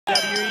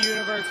WWE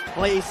Universe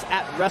place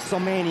at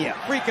WrestleMania.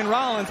 Freaking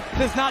Rollins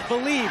does not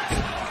believe,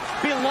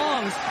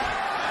 belongs,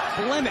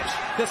 blemish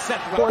to Seth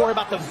Rollins. Don't worry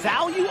about the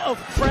value of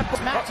prep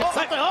matches.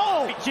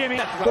 Oh, Jimmy.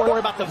 Don't worry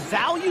about the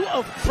value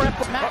of prep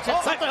matches.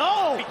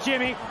 Oh,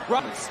 Jimmy.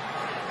 Rollins.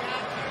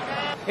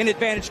 An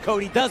advantage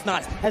Cody does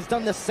not. Has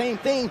done the same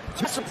thing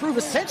to prove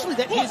essentially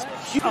that he's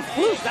a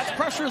fluke. That's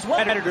pressure as well.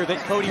 Editor that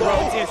Cody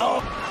Rhodes is.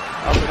 Up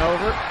and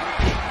over.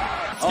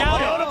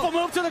 Beautiful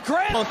move to the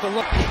crib. Beautiful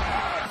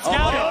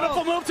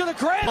move to the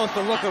crib.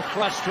 The look of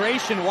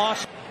frustration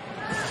wash.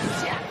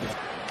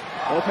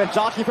 Both men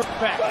jockeying for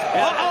back.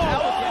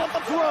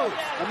 Rhodes.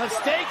 A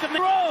mistake of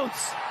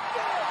Rhodes.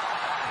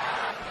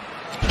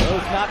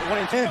 Rhodes not 1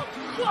 and 2.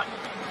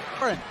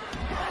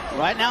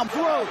 Right now,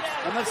 Rhodes.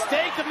 A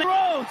mistake of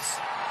Rhodes.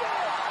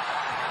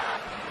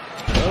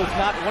 Rhodes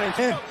not 1 and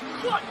 2.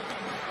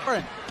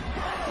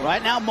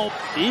 Right now,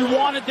 he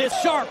wanted this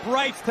sharp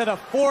rights to the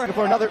forehead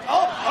for another.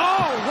 Oh,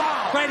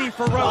 wow. Ready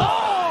for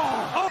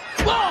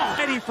Rhodes.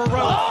 Ready for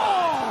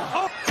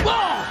Rhodes.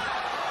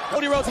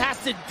 Cody Rhodes has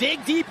to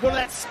dig deep. Go to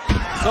that.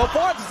 So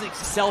far, this is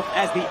himself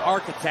as the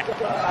architect.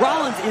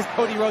 Rollins is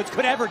Cody Rhodes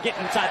could ever get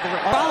inside the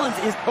ring. Rollins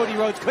is Cody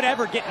Rhodes could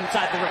ever get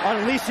inside the ring.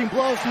 Unleashing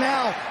blows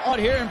now. On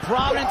here in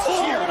Providence,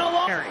 cheering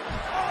along.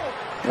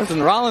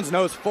 Listen, Rollins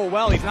knows full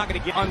well he's not going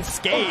to get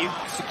unscathed,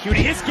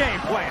 executing his game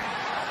plan.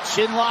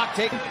 Shin lock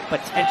taken,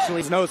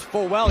 potentially knows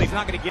full well he's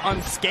not going to get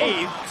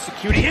unscathed,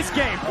 executing his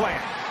game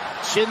plan.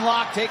 Shin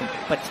lock taken,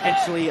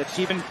 potentially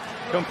achieving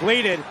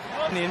completed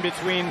in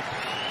between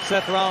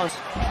Seth Rollins.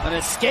 An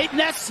escape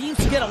nest seems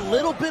to get a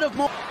little bit of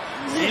more.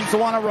 Seems to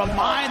want to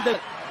remind the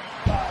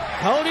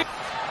Cody.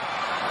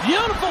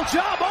 Beautiful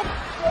job.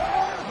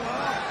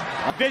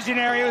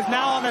 Visionary was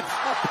now on the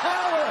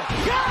power.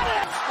 Got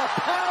it.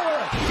 Power.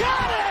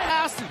 Got it.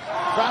 Austin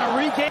trying to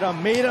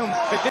regain. Meet him.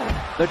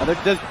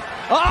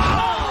 Oh,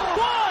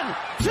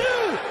 1, 2.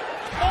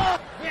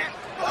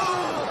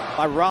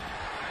 By Rob.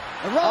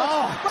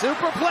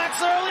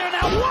 Superplex earlier.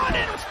 Now 1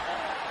 and.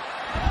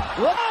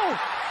 Whoa.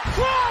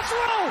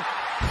 Crossroad.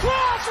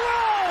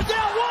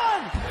 Down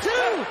 1, 2.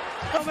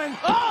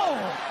 Oh.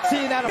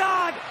 See that.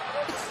 God.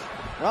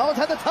 Rollins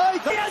had the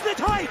tights. He has the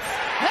tights.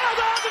 Held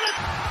on to it.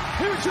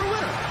 Here's your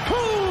winner.